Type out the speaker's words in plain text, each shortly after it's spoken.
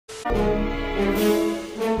I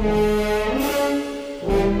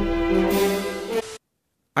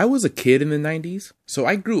was a kid in the 90s, so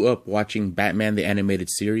I grew up watching Batman the Animated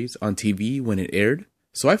Series on TV when it aired.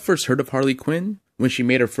 So I first heard of Harley Quinn when she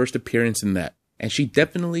made her first appearance in that. And she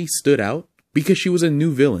definitely stood out because she was a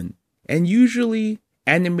new villain. And usually,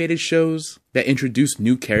 animated shows that introduce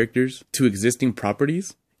new characters to existing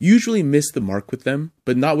properties usually miss the mark with them,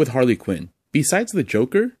 but not with Harley Quinn. Besides the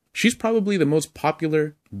Joker, she's probably the most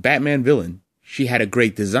popular Batman villain. She had a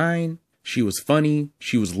great design, she was funny,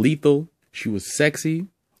 she was lethal, she was sexy.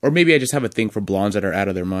 Or maybe I just have a thing for blondes that are out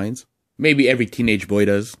of their minds. Maybe every teenage boy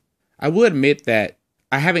does. I will admit that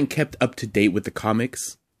I haven't kept up to date with the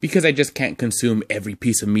comics because I just can't consume every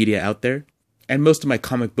piece of media out there. And most of my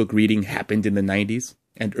comic book reading happened in the 90s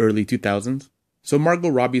and early 2000s. So Margot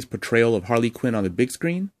Robbie's portrayal of Harley Quinn on the big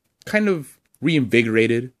screen kind of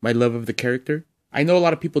reinvigorated my love of the character. I know a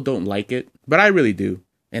lot of people don't like it, but I really do.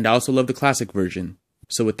 And I also love the classic version.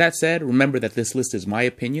 So with that said, remember that this list is my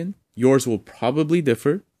opinion. Yours will probably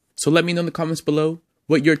differ. So let me know in the comments below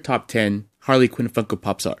what your top 10 Harley Quinn Funko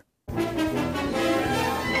Pops are.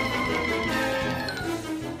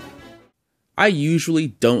 I usually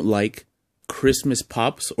don't like Christmas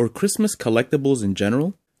pops or Christmas collectibles in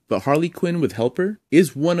general, but Harley Quinn with Helper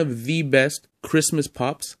is one of the best Christmas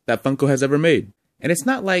pops that Funko has ever made. And it's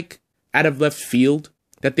not like out of left field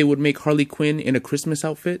that they would make Harley Quinn in a Christmas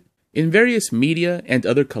outfit. In various media and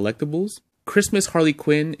other collectibles, Christmas Harley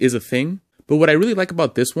Quinn is a thing. But what I really like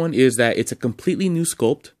about this one is that it's a completely new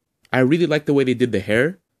sculpt. I really like the way they did the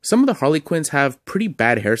hair. Some of the Harley Quinns have pretty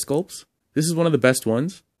bad hair sculpts. This is one of the best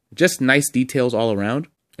ones. Just nice details all around.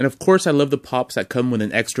 And of course I love the pops that come with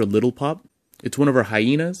an extra little pop. It's one of our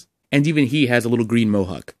hyenas. And even he has a little green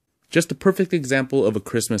mohawk. Just a perfect example of a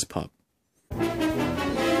Christmas pop.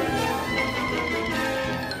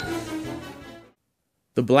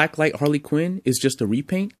 The Blacklight Harley Quinn is just a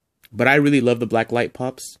repaint. But I really love the Blacklight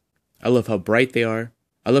pops. I love how bright they are.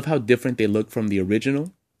 I love how different they look from the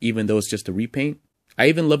original, even though it's just a repaint. I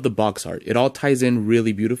even love the box art. It all ties in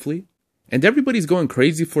really beautifully. And everybody's going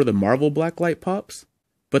crazy for the Marvel Blacklight pops.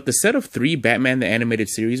 But the set of 3 Batman the Animated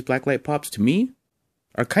Series Blacklight pops, to me,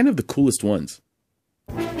 are kind of the coolest ones.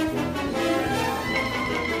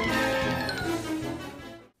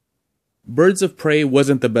 Birds of Prey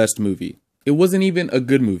wasn't the best movie. It wasn't even a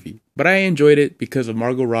good movie. But I enjoyed it because of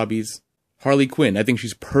Margot Robbie's Harley Quinn. I think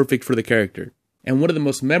she's perfect for the character. And one of the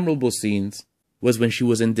most memorable scenes was when she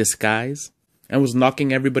was in disguise and was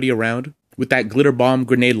knocking everybody around with that glitter bomb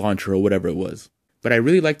grenade launcher or whatever it was. But I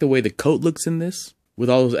really like the way the coat looks in this, with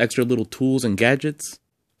all those extra little tools and gadgets.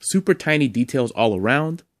 Super tiny details all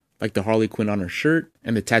around, like the Harley Quinn on her shirt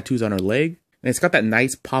and the tattoos on her leg. And it's got that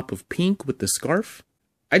nice pop of pink with the scarf.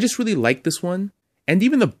 I just really like this one. And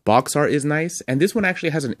even the box art is nice. And this one actually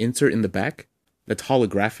has an insert in the back that's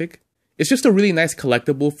holographic. It's just a really nice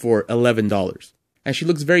collectible for $11. And she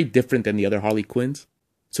looks very different than the other Harley Quinns.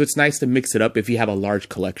 So it's nice to mix it up if you have a large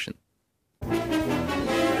collection.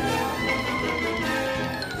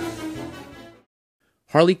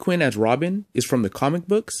 Harley Quinn as Robin is from the comic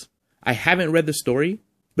books. I haven't read the story,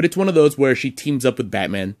 but it's one of those where she teams up with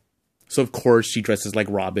Batman. So of course she dresses like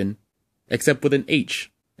Robin, except with an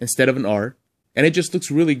H instead of an R. And it just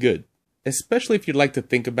looks really good, especially if you'd like to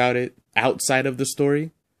think about it outside of the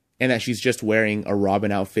story. And that she's just wearing a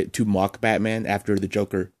Robin outfit to mock Batman after the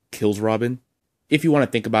Joker kills Robin. If you want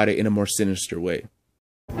to think about it in a more sinister way.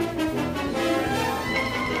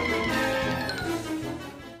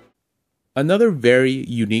 Another very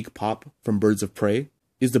unique pop from Birds of Prey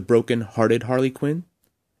is the Broken Hearted Harley Quinn.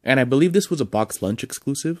 And I believe this was a box lunch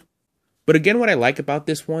exclusive. But again, what I like about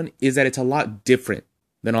this one is that it's a lot different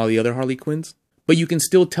than all the other Harley Quinns. But you can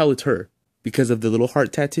still tell it's her because of the little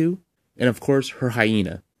heart tattoo. And of course, her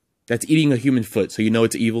hyena. That's eating a human foot, so you know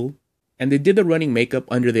it's evil. And they did the running makeup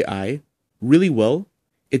under the eye really well.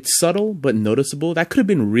 It's subtle, but noticeable. That could have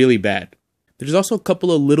been really bad. There's also a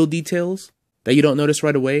couple of little details that you don't notice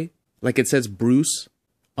right away. Like it says Bruce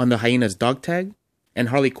on the hyena's dog tag. And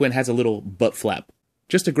Harley Quinn has a little butt flap.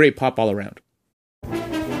 Just a great pop all around.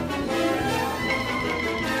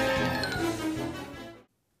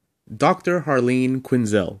 Dr. Harleen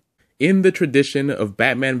Quinzel. In the tradition of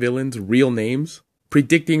Batman villains' real names,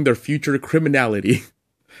 predicting their future criminality.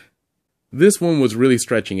 This one was really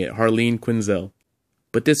stretching it, Harleen Quinzel.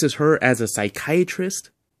 But this is her as a psychiatrist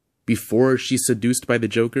before she's seduced by the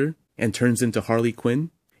Joker and turns into Harley Quinn.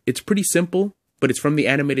 It's pretty simple, but it's from the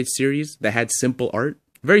animated series that had simple art.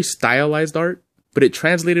 Very stylized art, but it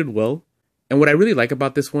translated well. And what I really like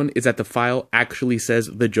about this one is that the file actually says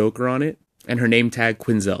the Joker on it and her name tag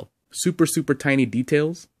Quinzel. Super, super tiny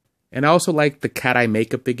details. And I also like the cat eye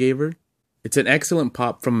makeup they gave her. It's an excellent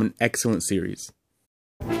pop from an excellent series.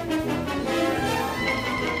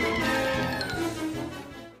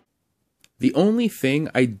 The only thing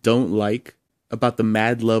I don't like about the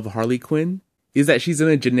Mad Love Harley Quinn is that she's in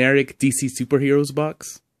a generic DC Superheroes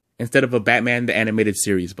box instead of a Batman the Animated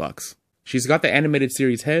Series box. She's got the animated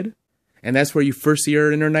series head, and that's where you first see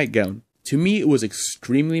her in her nightgown. To me, it was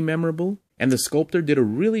extremely memorable, and the sculptor did a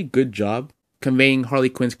really good job conveying Harley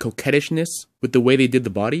Quinn's coquettishness with the way they did the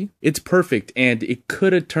body. It's perfect, and it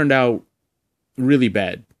could have turned out really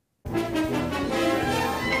bad.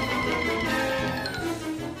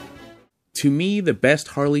 To me, the best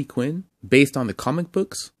Harley Quinn, based on the comic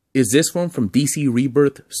books, is this one from DC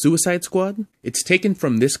Rebirth Suicide Squad. It's taken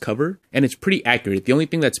from this cover, and it's pretty accurate. The only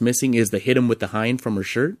thing that's missing is the hit him with the hind from her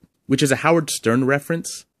shirt, which is a Howard Stern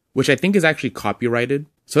reference, which I think is actually copyrighted.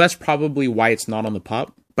 So that's probably why it's not on the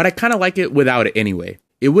pop. But I kind of like it without it anyway.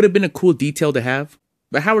 It would have been a cool detail to have,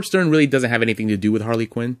 but Howard Stern really doesn't have anything to do with Harley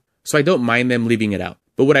Quinn, so I don't mind them leaving it out.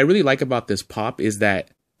 But what I really like about this pop is that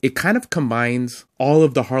it kind of combines all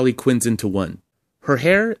of the Harley Quinns into one. Her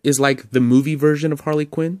hair is like the movie version of Harley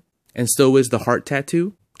Quinn, and so is the heart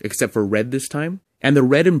tattoo, except for red this time. And the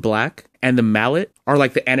red and black and the mallet are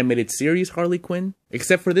like the animated series Harley Quinn,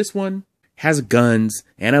 except for this one has guns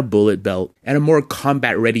and a bullet belt and a more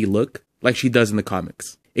combat-ready look like she does in the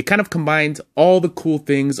comics. It kind of combines all the cool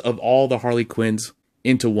things of all the Harley Quinns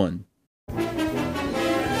into one.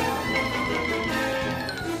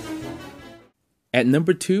 At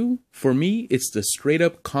number 2, for me, it's the straight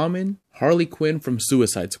up common Harley Quinn from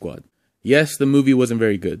Suicide Squad. Yes, the movie wasn't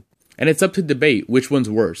very good. And it's up to debate which one's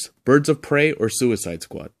worse, Birds of Prey or Suicide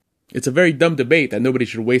Squad. It's a very dumb debate that nobody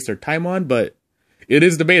should waste their time on, but it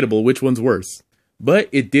is debatable which one's worse. But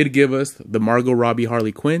it did give us the Margot Robbie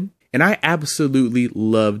Harley Quinn, and I absolutely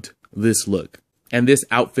loved this look, and this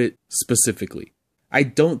outfit specifically. I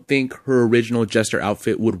don't think her original Jester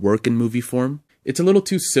outfit would work in movie form. It's a little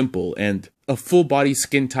too simple, and a full body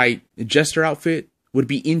skin tight Jester outfit would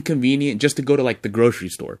be inconvenient just to go to like the grocery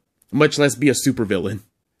store, much less be a supervillain.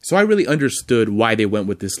 So I really understood why they went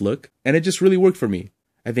with this look, and it just really worked for me.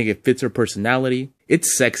 I think it fits her personality,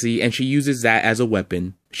 it's sexy, and she uses that as a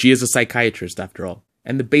weapon. She is a psychiatrist after all.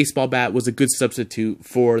 And the baseball bat was a good substitute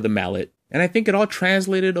for the mallet. And I think it all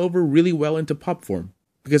translated over really well into pop form.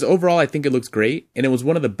 Because overall I think it looks great, and it was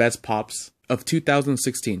one of the best pops of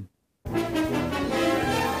 2016.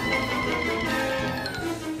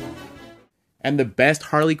 And the best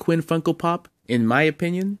Harley Quinn Funko Pop, in my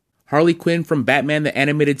opinion, Harley Quinn from Batman the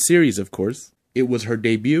Animated Series, of course. It was her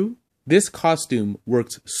debut. This costume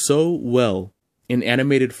works so well in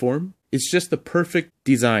animated form. It's just the perfect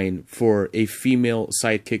design for a female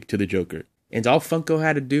sidekick to the Joker. And all Funko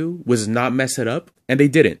had to do was not mess it up, and they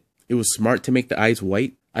didn't. It was smart to make the eyes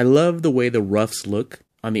white. I love the way the ruffs look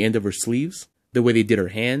on the end of her sleeves, the way they did her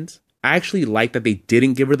hands. I actually like that they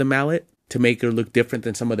didn't give her the mallet to make her look different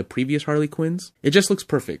than some of the previous Harley Quinns. It just looks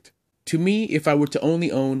perfect. To me, if I were to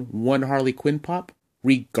only own one Harley Quinn pop,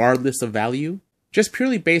 regardless of value, just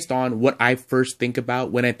purely based on what I first think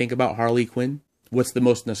about when I think about Harley Quinn, what's the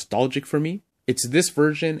most nostalgic for me, it's this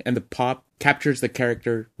version, and the pop captures the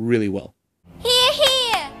character really well. Here, here!